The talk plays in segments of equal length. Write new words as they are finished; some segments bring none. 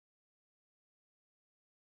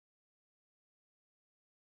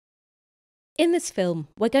In this film,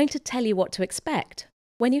 we're going to tell you what to expect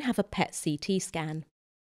when you have a PET CT scan.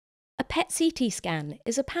 A PET CT scan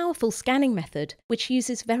is a powerful scanning method which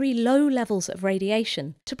uses very low levels of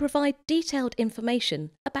radiation to provide detailed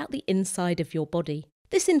information about the inside of your body.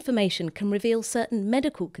 This information can reveal certain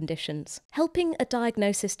medical conditions, helping a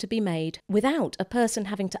diagnosis to be made without a person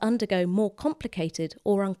having to undergo more complicated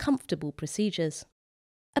or uncomfortable procedures.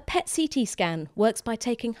 A PET CT scan works by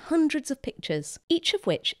taking hundreds of pictures, each of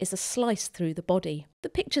which is a slice through the body. The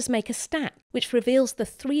pictures make a stack which reveals the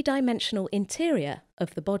three-dimensional interior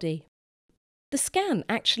of the body. The scan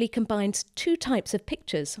actually combines two types of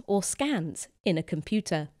pictures or scans in a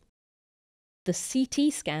computer. The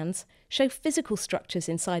CT scans show physical structures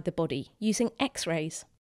inside the body using X-rays.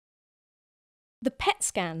 The PET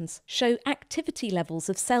scans show activity levels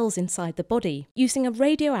of cells inside the body using a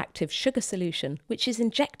radioactive sugar solution which is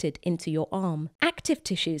injected into your arm. Active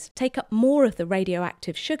tissues take up more of the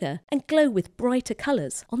radioactive sugar and glow with brighter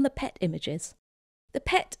colours on the PET images. The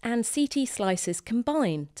PET and CT slices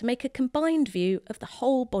combine to make a combined view of the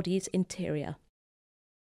whole body's interior.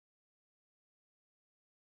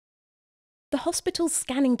 The hospital's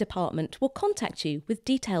scanning department will contact you with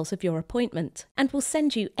details of your appointment and will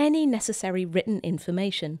send you any necessary written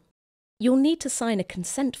information. You'll need to sign a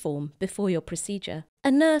consent form before your procedure.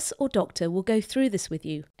 A nurse or doctor will go through this with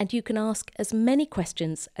you and you can ask as many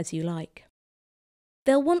questions as you like.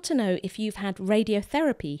 They'll want to know if you've had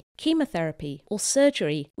radiotherapy, chemotherapy or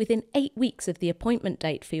surgery within 8 weeks of the appointment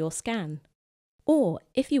date for your scan, or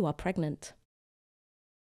if you are pregnant.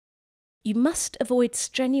 You must avoid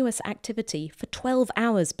strenuous activity for 12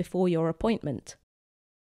 hours before your appointment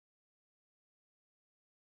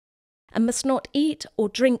and must not eat or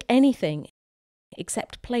drink anything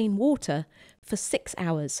except plain water for 6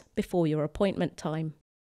 hours before your appointment time.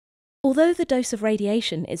 Although the dose of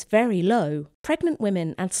radiation is very low, pregnant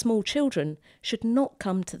women and small children should not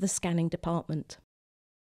come to the scanning department.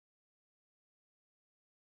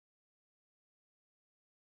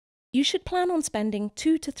 You should plan on spending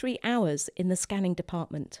 2 to 3 hours in the scanning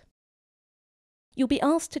department. You'll be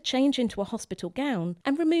asked to change into a hospital gown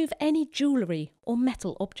and remove any jewellery or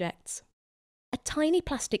metal objects. A tiny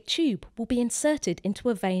plastic tube will be inserted into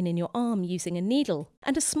a vein in your arm using a needle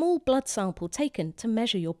and a small blood sample taken to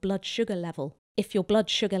measure your blood sugar level. If your blood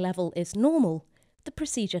sugar level is normal, the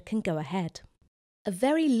procedure can go ahead. A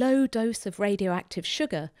very low dose of radioactive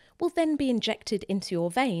sugar will then be injected into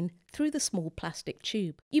your vein through the small plastic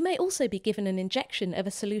tube. You may also be given an injection of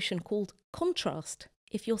a solution called contrast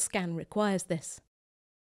if your scan requires this.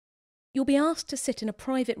 You'll be asked to sit in a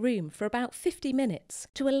private room for about 50 minutes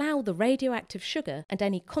to allow the radioactive sugar and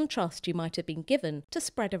any contrast you might have been given to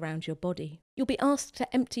spread around your body. You'll be asked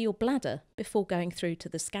to empty your bladder before going through to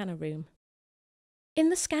the scanner room. In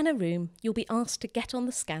the scanner room, you'll be asked to get on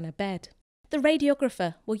the scanner bed. The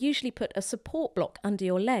radiographer will usually put a support block under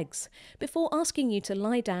your legs before asking you to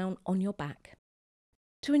lie down on your back.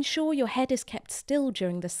 To ensure your head is kept still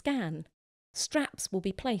during the scan, straps will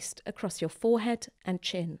be placed across your forehead and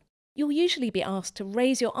chin. You'll usually be asked to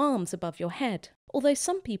raise your arms above your head, although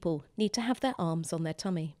some people need to have their arms on their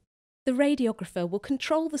tummy. The radiographer will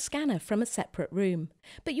control the scanner from a separate room,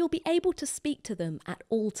 but you'll be able to speak to them at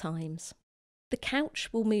all times. The couch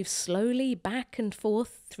will move slowly back and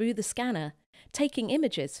forth through the scanner, taking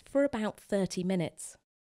images for about 30 minutes.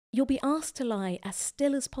 You'll be asked to lie as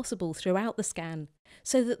still as possible throughout the scan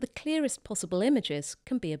so that the clearest possible images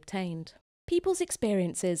can be obtained. People's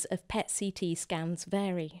experiences of PET CT scans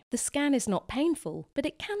vary. The scan is not painful, but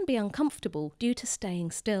it can be uncomfortable due to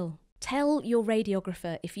staying still. Tell your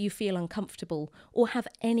radiographer if you feel uncomfortable or have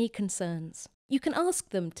any concerns. You can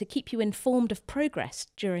ask them to keep you informed of progress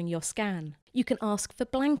during your scan. You can ask for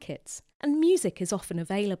blankets, and music is often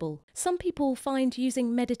available. Some people find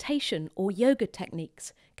using meditation or yoga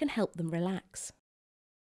techniques can help them relax.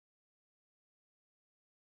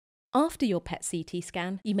 After your PET CT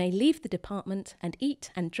scan, you may leave the department and eat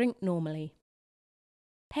and drink normally.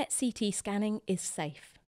 PET CT scanning is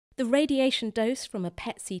safe. The radiation dose from a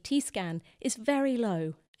PET CT scan is very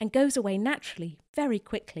low and goes away naturally very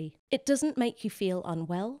quickly. It doesn't make you feel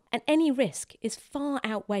unwell, and any risk is far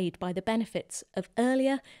outweighed by the benefits of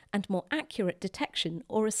earlier and more accurate detection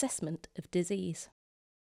or assessment of disease.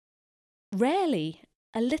 Rarely,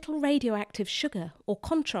 a little radioactive sugar or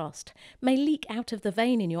contrast may leak out of the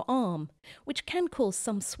vein in your arm, which can cause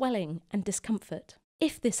some swelling and discomfort.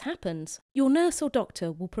 If this happens, your nurse or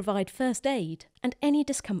doctor will provide first aid and any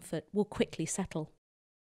discomfort will quickly settle.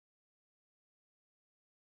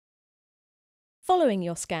 Following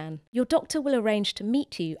your scan, your doctor will arrange to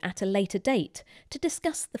meet you at a later date to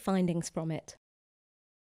discuss the findings from it.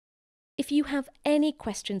 If you have any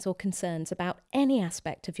questions or concerns about any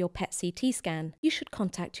aspect of your PET CT scan, you should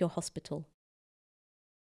contact your hospital.